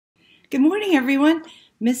Good morning, everyone.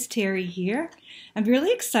 Miss Terri here. I'm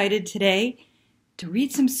really excited today to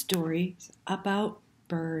read some stories about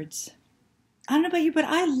birds. I don't know about you, but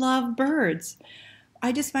I love birds.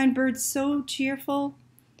 I just find birds so cheerful.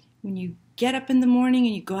 When you get up in the morning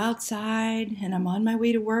and you go outside, and I'm on my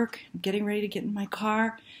way to work, I'm getting ready to get in my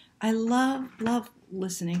car, I love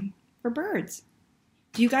listening for birds.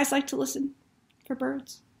 Do you guys like to listen for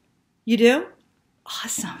birds? You do?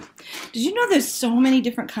 Awesome. Did you know there's so many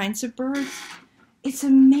different kinds of birds? It's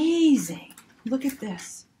amazing. Look at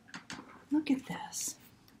this. Look at this.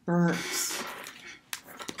 Birds.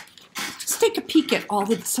 Let's take a peek at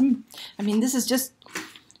this is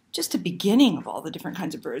just a beginning of all the different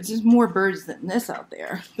kinds of birds. There's more birds than this out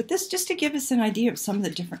there. But this just to give us an idea of some of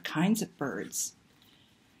the different kinds of birds.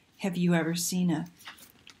 Have you ever seen a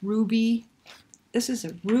ruby? This is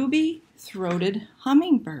a ruby-throated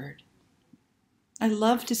hummingbird. I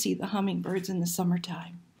love to see the hummingbirds in the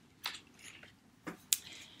summertime.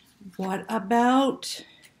 What about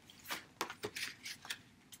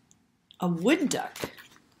a wood duck?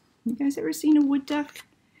 You guys ever seen a wood duck?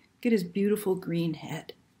 Look at his beautiful green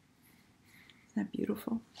head. Isn't that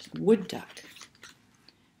beautiful? Wood duck.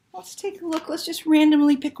 Let's take a look. Let's just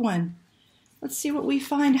randomly pick one. Let's see what we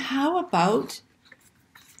find. How about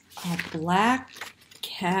a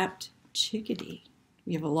black-capped chickadee?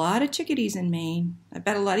 We have a lot of chickadees in Maine. I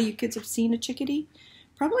bet a lot of you kids have seen a chickadee.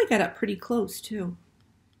 Probably got up pretty close, too.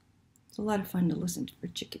 It's a lot of fun to listen to for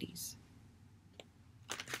chickadees.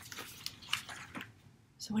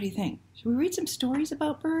 So what do you think? Should we read some stories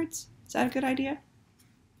about birds? Is that a good idea?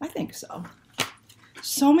 I think so.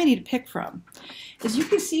 So many to pick from. As you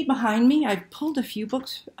can see behind me, I've pulled a few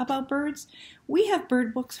books about birds. We have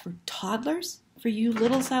bird books for toddlers, for you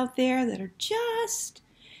littles out there that are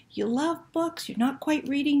you love books, you're not quite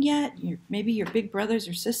reading yet. Maybe your big brothers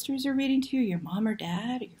or sisters are reading to you, your mom or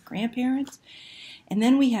dad, or your grandparents. And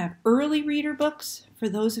then we have early reader books for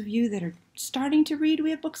those of you that are starting to read. We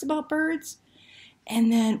have books about birds.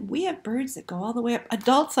 And then we have birds that go all the way up.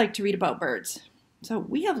 Adults like to read about birds. So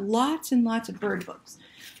we have lots and lots of bird books.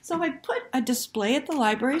 So I put a display at the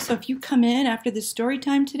library. So if you come in after the story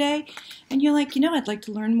time today and you're like, I'd like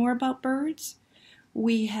to learn more about birds,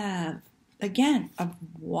 we have, again, a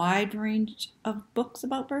wide range of books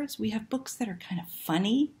about birds. We have books that are kind of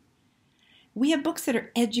funny. We have books that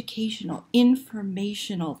are educational,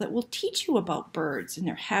 informational, that will teach you about birds and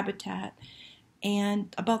their habitat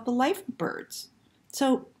and about the life of birds.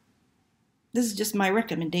 So this is just my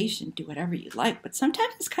recommendation. Do whatever you like. But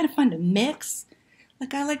sometimes it's kind of fun to mix.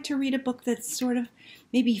 Like I like to read a book that's sort of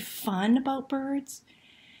maybe fun about birds.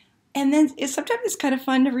 And then sometimes it's kind of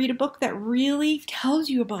fun to read a book that really tells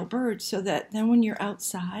you about birds so that then when you're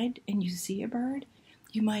outside and you see a bird,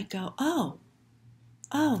 you might go, oh,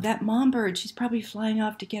 that mom bird, she's probably flying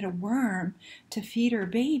off to get a worm to feed her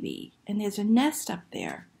baby. And there's a nest up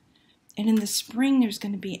there. And in the spring, there's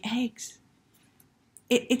going to be eggs.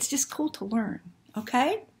 It's just cool to learn,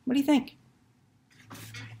 okay? What do you think?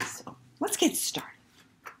 So let's get started.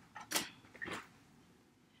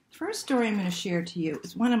 First story I'm going to share to you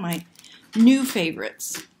is one of my new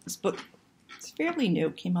favorites. This book is fairly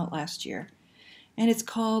new, came out last year. And it's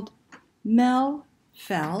called Mel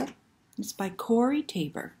Fell. It's by Corey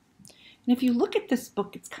Tabor. And if you look at this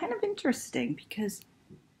book, it's kind of interesting because,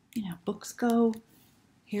 books go,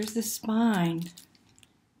 here's the spine.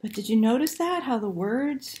 But did you notice that? How the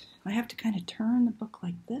words, I have to kind of turn the book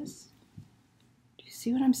like this. Do you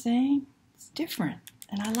see what I'm saying? It's different,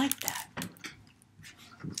 and I like that.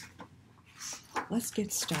 Let's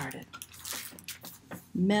get started.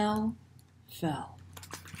 Mel Fell.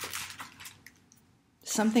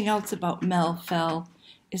 Something else about Mel Fell.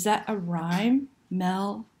 Is that a rhyme?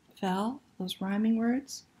 Mel Fell? Those rhyming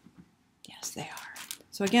words? Yes, they are.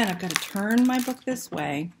 So again, I've got to turn my book this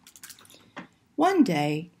way. One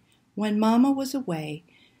day, when Mama was away,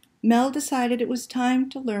 Mel decided it was time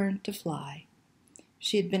to learn to fly.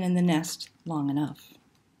 She had been in the nest long enough.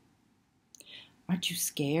 Aren't you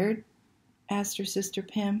scared? Asked her sister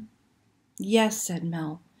Pim. Yes, said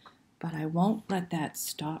Mel, but I won't let that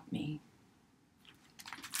stop me.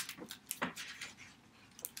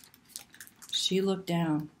 She looked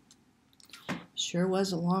down. Sure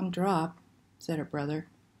was a long drop, said her brother.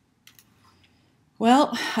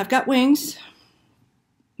 Well, I've got wings.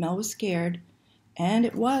 Mel was scared, and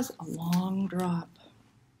it was a long drop.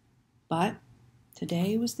 But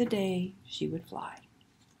today was the day she would fly.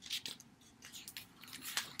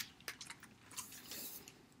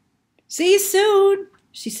 See you soon,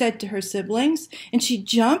 she said to her siblings, and she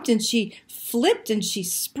jumped and she flipped and she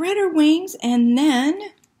spread her wings, and then,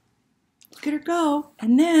 look at her go,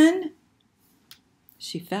 and then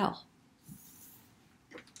she fell.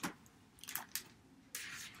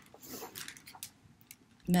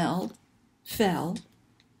 Mel fell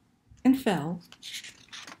and fell.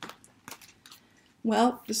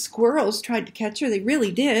 Well, the squirrels tried to catch her. They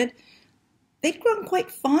really did. They'd grown quite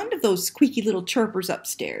fond of those squeaky little chirpers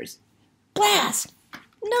upstairs. Blast!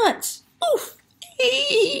 Nuts! Oof!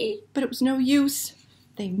 Hey! But it was no use.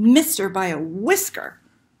 They missed her by a whisker.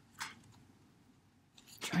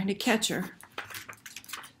 Trying to catch her.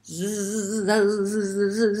 Zzz,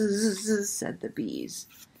 said the bees.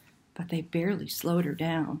 But they barely slowed her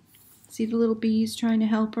down. See the little bees trying to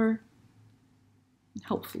help her?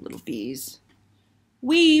 Helpful little bees.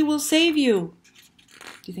 We will save you.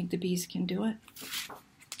 Do you think the bees can do it?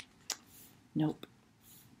 Nope.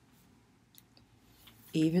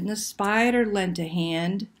 Even the spider lent a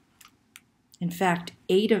hand. In fact,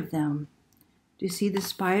 8 of them. Do you see the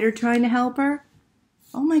spider trying to help her?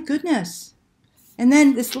 Oh my goodness. And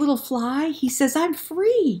then this little fly, he says, I'm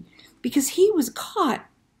free, because he was caught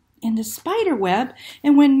in the spider web.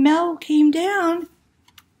 And when Mel came down,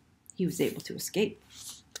 he was able to escape.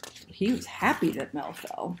 He was happy that Mel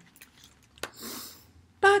fell.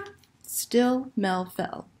 But still Mel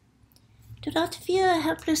fell. Do not fear,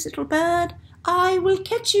 helpless little bird. I will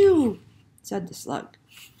catch you, said the slug.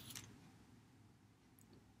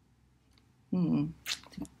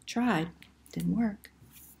 Tried. Didn't work.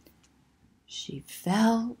 She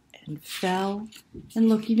fell and fell. And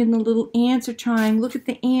look, even the little ants are trying. Look at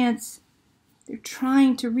the ants. They're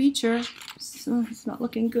trying to reach her. So it's not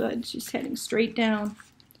looking good. She's heading straight down.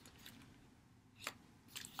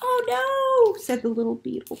 Oh no, said the little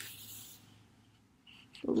beetle.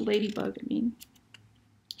 Little ladybug, I mean.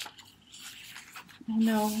 Oh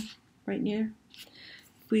no, right near.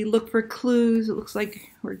 If we look for clues, it looks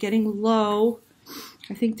like we're getting low.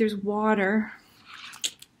 I think there's water.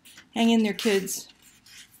 Hang in there, kids.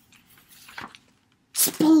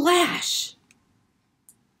 Splash!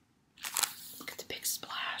 Look at the big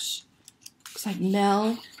splash. Looks like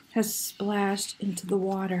Mel has splashed into the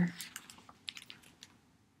water.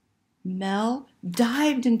 Mel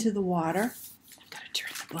dived into the water. I've got to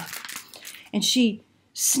turn the book. And she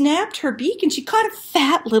snapped her beak and she caught a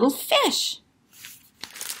fat little fish.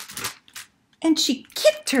 And she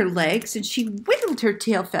kicked her legs and she wiggled her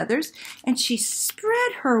tail feathers and she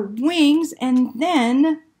spread her wings, and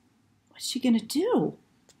then what's she going to do?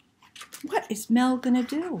 What is Mel going to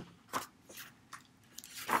do?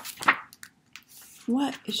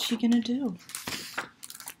 What is she going to do?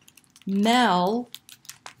 Mel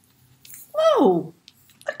flew.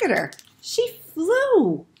 Look at her. She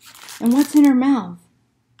flew. And what's in her mouth?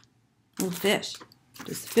 A little fish.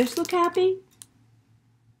 Does the fish look happy?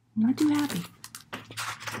 Not too happy.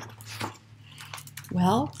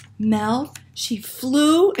 Well, Mel, she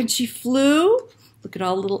flew and she flew. Look at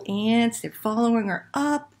all the little ants. They're following her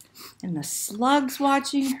up. And the slugs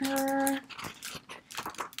watching her.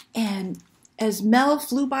 And as Mel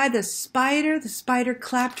flew by the spider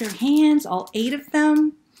clapped her hands, all 8 of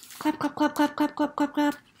them. Clap, clap, clap, clap, clap, clap, clap,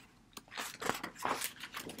 clap.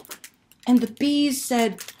 And the bees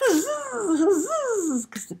said,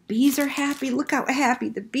 because the bees are happy. Look how happy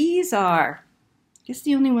the bees are. I guess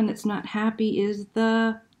the only one that's not happy is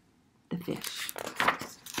the fish.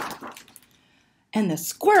 And the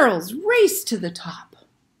squirrels raced to the top.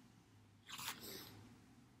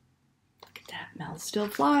 Look at that, Mel's still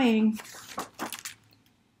flying.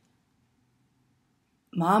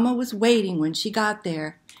 Mama was waiting when she got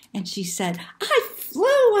there, and she said, I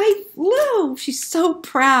flew. She's so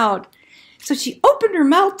proud. So she opened her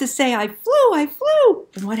mouth to say, I flew.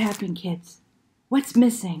 And what happened, kids? What's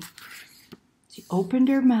missing? She opened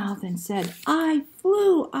her mouth and said, I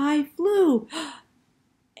flew.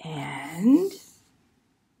 And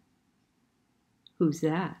who's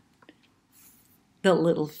that? The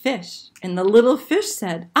little fish. And the little fish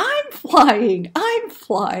said, I'm flying.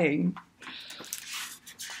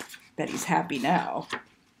 Bet he's happy now.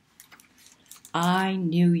 I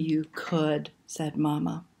knew you could, said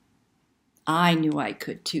Mama. I knew I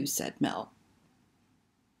could too, said Mel.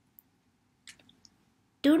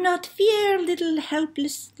 Do not fear, little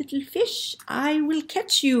helpless little fish. I will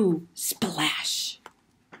catch you. Splash.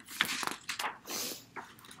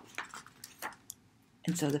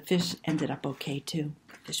 And so the fish ended up okay too.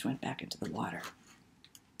 The fish went back into the water.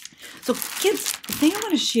 So kids, the thing I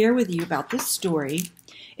want to share with you about this story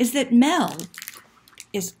is that Mel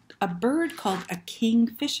is a bird called a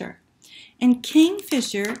kingfisher. And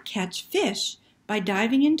kingfisher catch fish by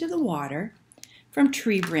diving into the water from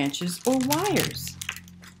tree branches or wires.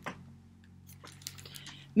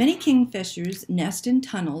 Many kingfishers nest in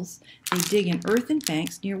tunnels. They dig in earthen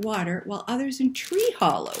banks near water, while others in tree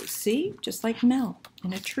hollows. See? Just like Mel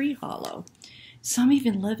in a tree hollow. Some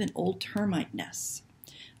even live in old termite nests.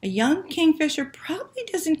 A young kingfisher probably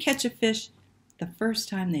doesn't catch a fish the first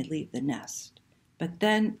time they leave the nest. But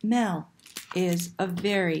then Mel is a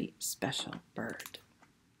very special bird.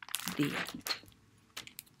 The end.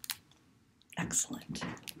 Excellent.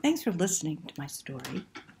 Thanks for listening to my story.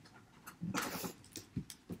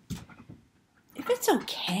 If it's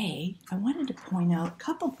okay, I wanted to point out a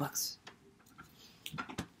couple books.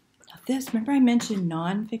 Now remember I mentioned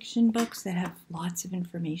nonfiction books that have lots of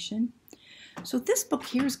information? So this book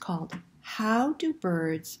here is called How Do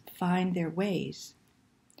Birds Find Their Ways?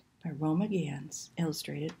 By Roma Gans,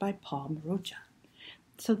 illustrated by Paul Marocha.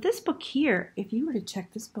 So this book here, if you were to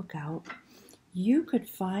check this book out, you could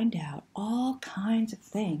find out all kinds of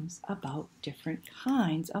things about different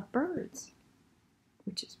kinds of birds,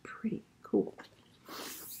 which is pretty cool.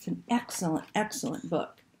 It's an excellent, excellent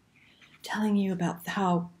book telling you about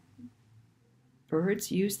how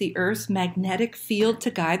birds use the Earth's magnetic field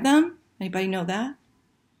to guide them. Anybody know that?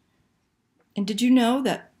 And did you know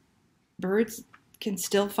that birds can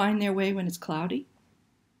still find their way when it's cloudy?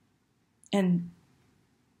 And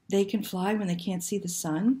they can fly when they can't see the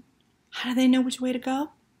sun? How do they know which way to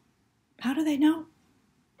go? How do they know?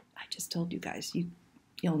 I just told you guys.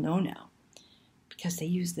 You'll know now. Because they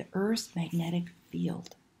use the Earth's magnetic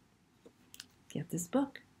field. Get this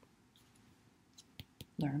book.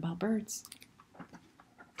 Learn about birds.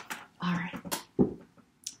 All right.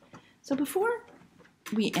 So before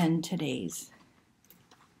we end today's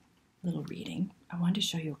little reading, I wanted to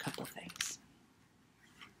show you a couple things.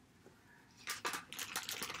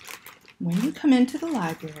 When you come into the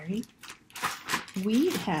library, we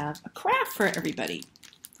have a craft for everybody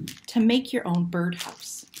to make your own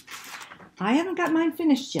birdhouse. I haven't got mine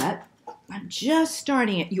finished yet. I'm just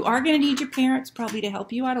starting it. You are going to need your parents probably to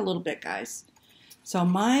help you out a little bit, guys. So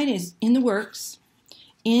mine is in the works.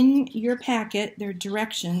 In your packet, there are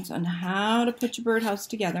directions on how to put your birdhouse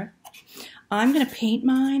together. I'm going to paint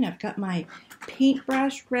mine. I've got my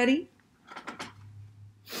paintbrush ready.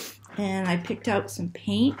 And I picked out some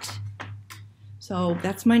paint. So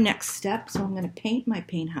that's my next step. So I'm going to paint my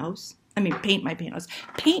birdhouse.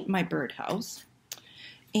 Paint my birdhouse.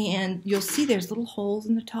 And you'll see there's little holes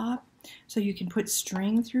in the top. So you can put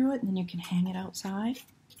string through it and then you can hang it outside.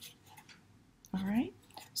 All right.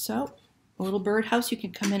 So a little birdhouse you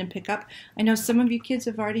can come in and pick up. I know some of you kids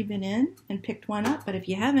have already been in and picked one up, but if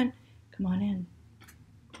you haven't, come on in.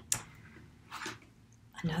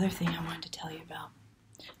 Another thing I wanted to tell you about.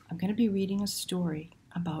 I'm going to be reading a story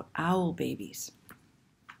about owl babies.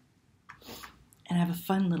 And I have a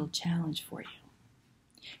fun little challenge for you.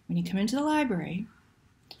 When you come into the library,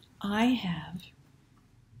 I have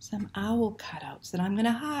some owl cutouts that I'm going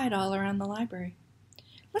to hide all around the library.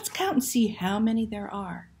 Let's count and see how many there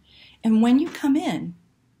are. And when you come in,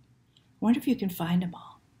 I wonder if you can find them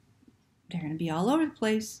all. They're going to be all over the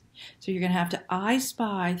place. So you're going to have to I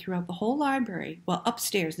spy throughout the whole library, well,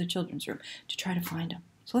 upstairs, the children's room, to try to find them.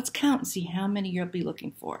 So let's count and see how many you'll be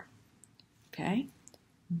looking for. Okay?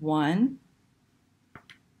 1.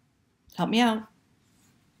 Help me out.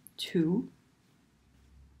 2.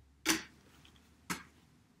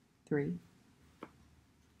 3.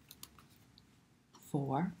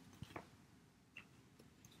 4.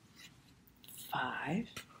 5.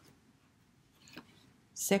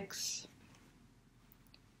 6.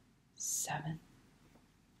 7.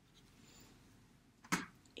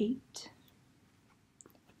 8.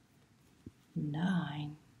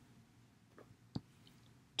 9.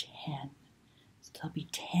 10. So there'll be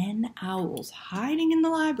 10 owls hiding in the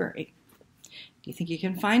library. Do you think you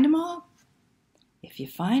can find them all? If you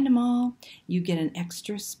find them all, you get an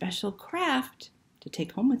extra special craft to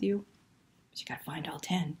take home with you. But you got to find all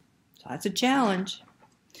 10. So that's a challenge.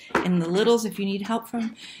 And the littles, if you need help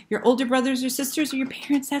from your older brothers or sisters or your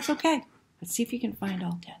parents, that's okay. Let's see if you can find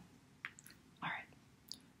all 10. All right.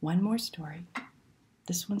 One more story.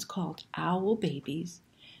 This one's called Owl Babies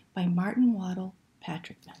by Martin Waddell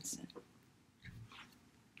Patrick Benson.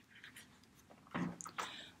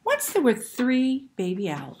 Once there were 3 baby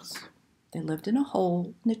owls. They lived in a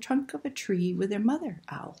hole in the trunk of a tree with their mother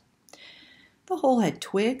owl. The hole had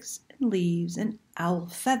twigs and leaves and owl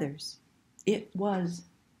feathers. It was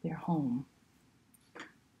their home.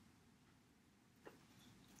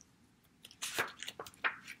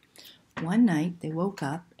 One night they woke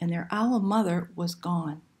up and their owl mother was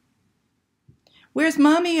gone. "Where's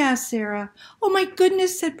Mommy?" asked Sarah. "Oh my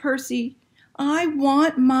goodness," said Percy. "I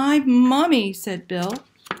want my mommy," said Bill.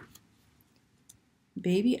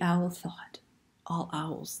 Baby owl thought. All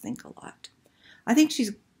owls think a lot. "I think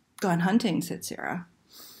she's gone hunting," said Sarah.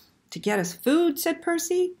 "To get us food," said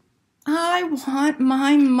Percy. "I want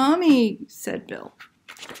my mommy," said Bill.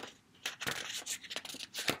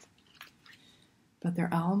 but their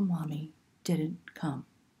owl mommy didn't come.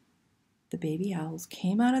 The baby owls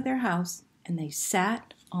came out of their house and they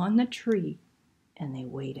sat on the tree and they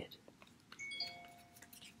waited.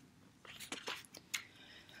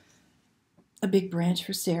 A big branch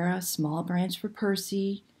for Sarah, a small branch for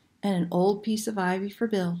Percy, and an old piece of ivy for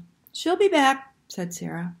Bill. "She'll be back," said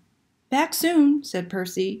Sarah. "Back soon," said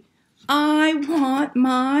Percy. "I want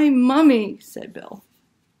my mummy," said Bill.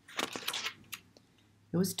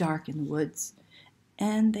 It was dark in the woods,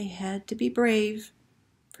 and they had to be brave,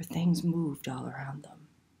 for things moved all around them.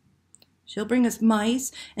 "She'll bring us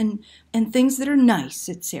mice and things that are nice,"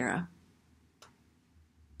 said Sarah.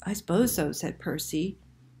 "I suppose so," said Percy.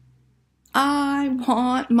 "I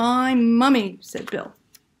want my mummy," said Bill.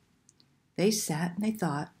 They sat and they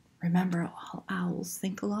thought. Remember, all owls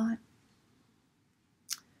think a lot.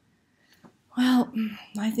 "Well,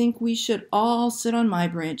 I think we should all sit on my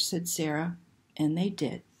branch," said Sarah. And they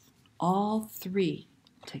did, all three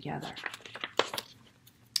together.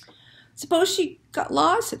 "Suppose she got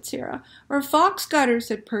lost," said Sarah. "Or a fox got her,"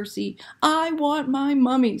 said Percy. "I want my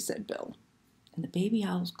mummy," said Bill. And the baby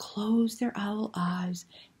owls closed their owl eyes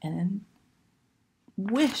and then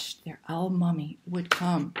wished their owl mummy would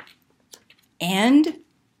come. And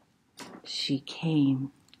she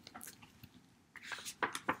came.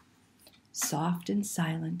 Soft and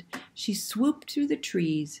silent, she swooped through the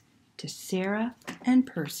trees to Sarah and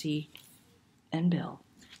Percy and Bill.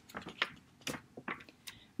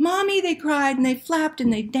 "Mommy," they cried, and they flapped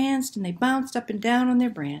and they danced and they bounced up and down on their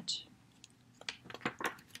branch.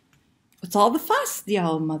 "What's all the fuss?" the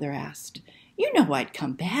owl mother asked. "You know I'd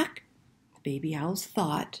come back." The baby owls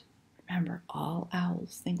thought. Remember, all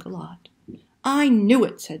owls think a lot. "I knew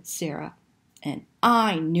it," said Sarah. "And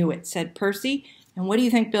I knew it," said Percy. And what do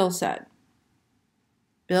you think Bill said?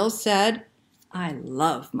 Bill said, "I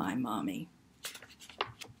love my mommy."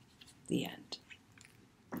 The end.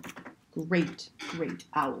 Great, great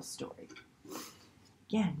owl story.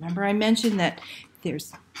 Again, remember I mentioned that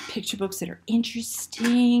there's picture books that are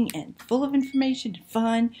interesting and full of information and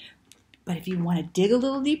fun. But if you want to dig a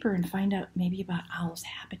little deeper and find out maybe about owls'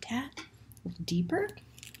 habitat a little deeper,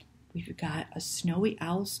 we've got a Snowy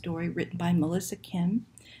Owl story written by Melissa Kim.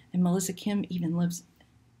 And Melissa Kim even lives,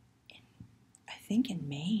 I think, in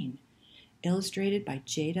Maine. Illustrated by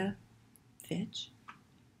Jada Fitch.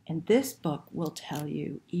 And this book will tell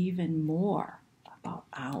you even more about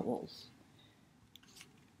owls.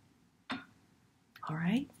 All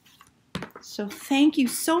right? So thank you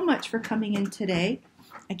so much for coming in today.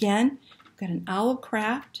 Again, we've got an owl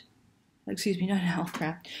craft. Excuse me, not an owl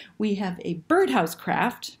craft. We have a birdhouse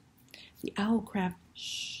craft. The owl craft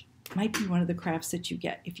might be one of the crafts that you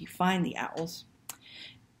get if you find the owls.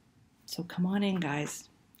 So come on in, guys.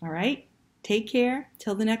 All right? Take care.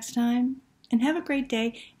 Till the next time. And have a great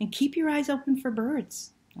day. And keep your eyes open for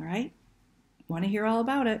birds. All right? Want to hear all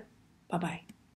about it? Bye-bye.